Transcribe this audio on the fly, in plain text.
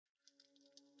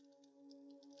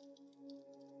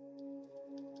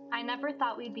I never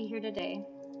thought we'd be here today.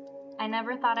 I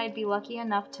never thought I'd be lucky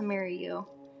enough to marry you.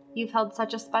 You've held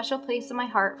such a special place in my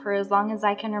heart for as long as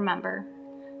I can remember.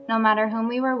 No matter whom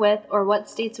we were with or what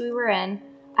states we were in,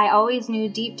 I always knew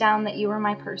deep down that you were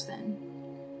my person.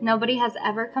 Nobody has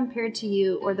ever compared to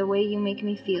you or the way you make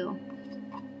me feel.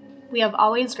 We have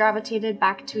always gravitated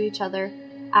back to each other.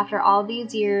 After all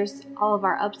these years, all of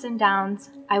our ups and downs,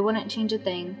 I wouldn't change a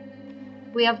thing.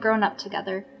 We have grown up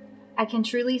together. I can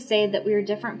truly say that we are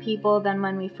different people than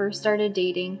when we first started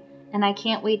dating, and I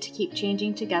can't wait to keep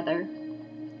changing together.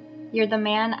 You're the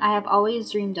man I have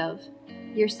always dreamed of.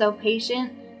 You're so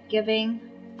patient, giving,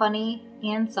 funny,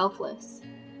 and selfless.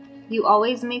 You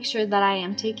always make sure that I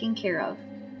am taken care of.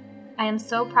 I am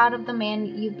so proud of the man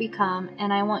you've become,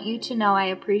 and I want you to know I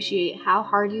appreciate how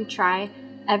hard you try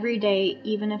every day,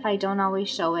 even if I don't always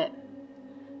show it.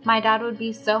 My dad would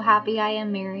be so happy I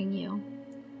am marrying you.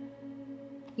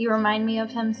 You remind me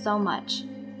of him so much.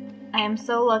 I am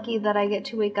so lucky that I get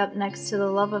to wake up next to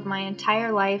the love of my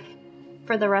entire life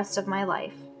for the rest of my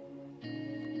life.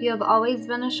 You have always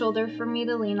been a shoulder for me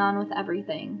to lean on with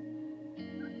everything,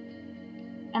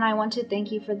 and I want to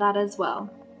thank you for that as well.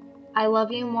 I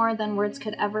love you more than words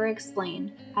could ever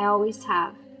explain. I always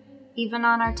have, even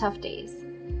on our tough days.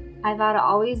 I vow to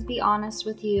always be honest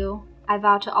with you. I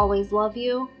vow to always love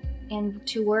you and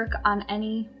to work on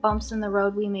any bumps in the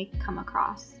road we may come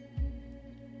across.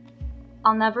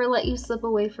 I'll never let you slip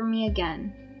away from me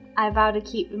again. I vow to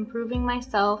keep improving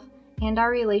myself and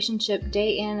our relationship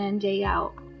day in and day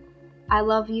out. I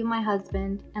love you, my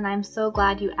husband, and I'm so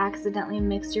glad you accidentally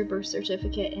mixed your birth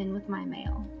certificate in with my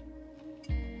mail.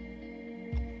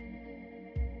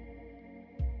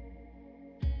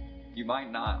 You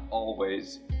might not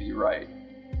always be right,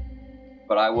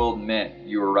 but I will admit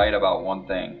you were right about one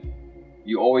thing.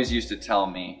 You always used to tell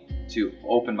me to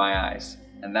open my eyes,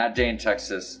 and that day in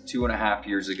Texas 2.5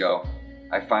 years ago,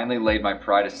 I finally laid my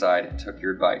pride aside and took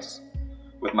your advice.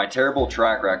 With my terrible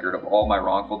track record of all my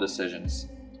wrongful decisions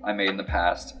I made in the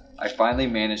past, I finally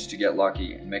managed to get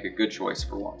lucky and make a good choice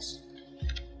for once.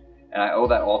 And I owe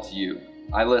that all to you.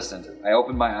 I listened, I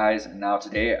opened my eyes, and now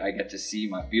today I get to see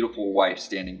my beautiful wife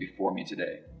standing before me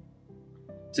today.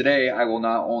 Today I will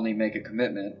not only make a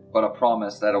commitment, but a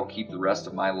promise that will keep the rest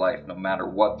of my life no matter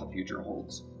what the future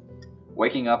holds.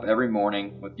 Waking up every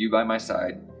morning with you by my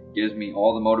side gives me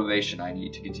all the motivation I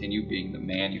need to continue being the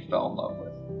man you fell in love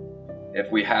with. If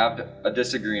we have a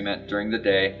disagreement during the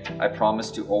day, I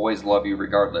promise to always love you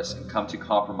regardless and come to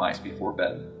compromise before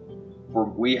bed. For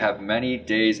we have many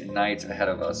days and nights ahead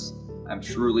of us. I'm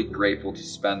truly grateful to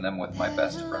spend them with my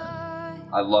best friend.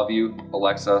 I love you,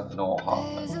 Alexa Noel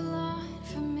Hoffman.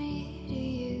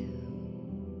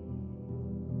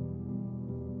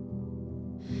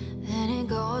 And it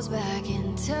goes back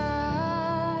in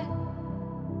time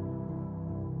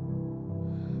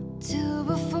to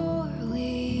before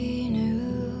we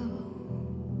knew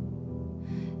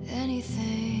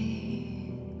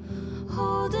anything,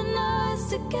 holding us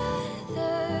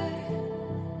together.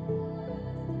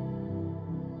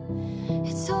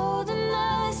 It's holding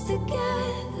us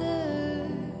together.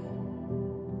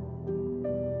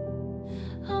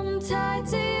 I'm tied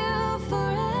to you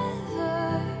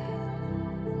forever,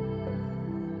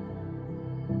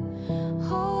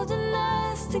 holding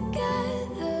us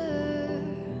together.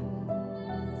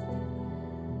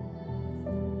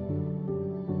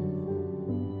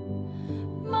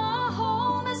 My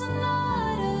home is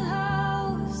not a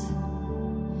house,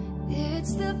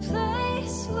 it's the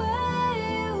place where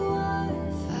you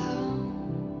are found.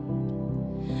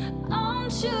 I'm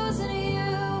choosing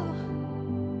you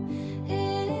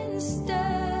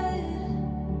instead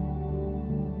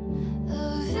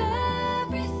of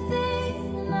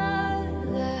everything I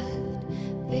left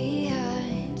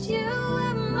behind. You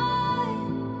were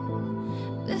mine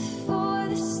before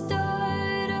the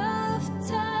start of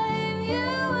time. You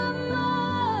were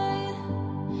mine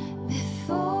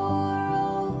before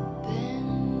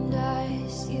opened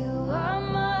eyes. You are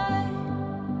mine.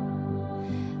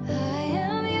 I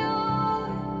am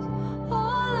yours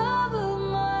all over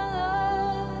my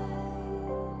life.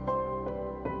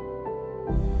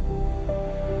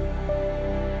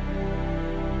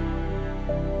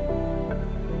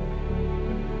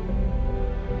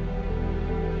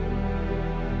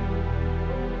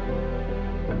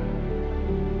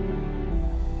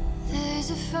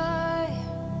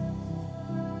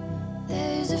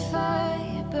 There's a fire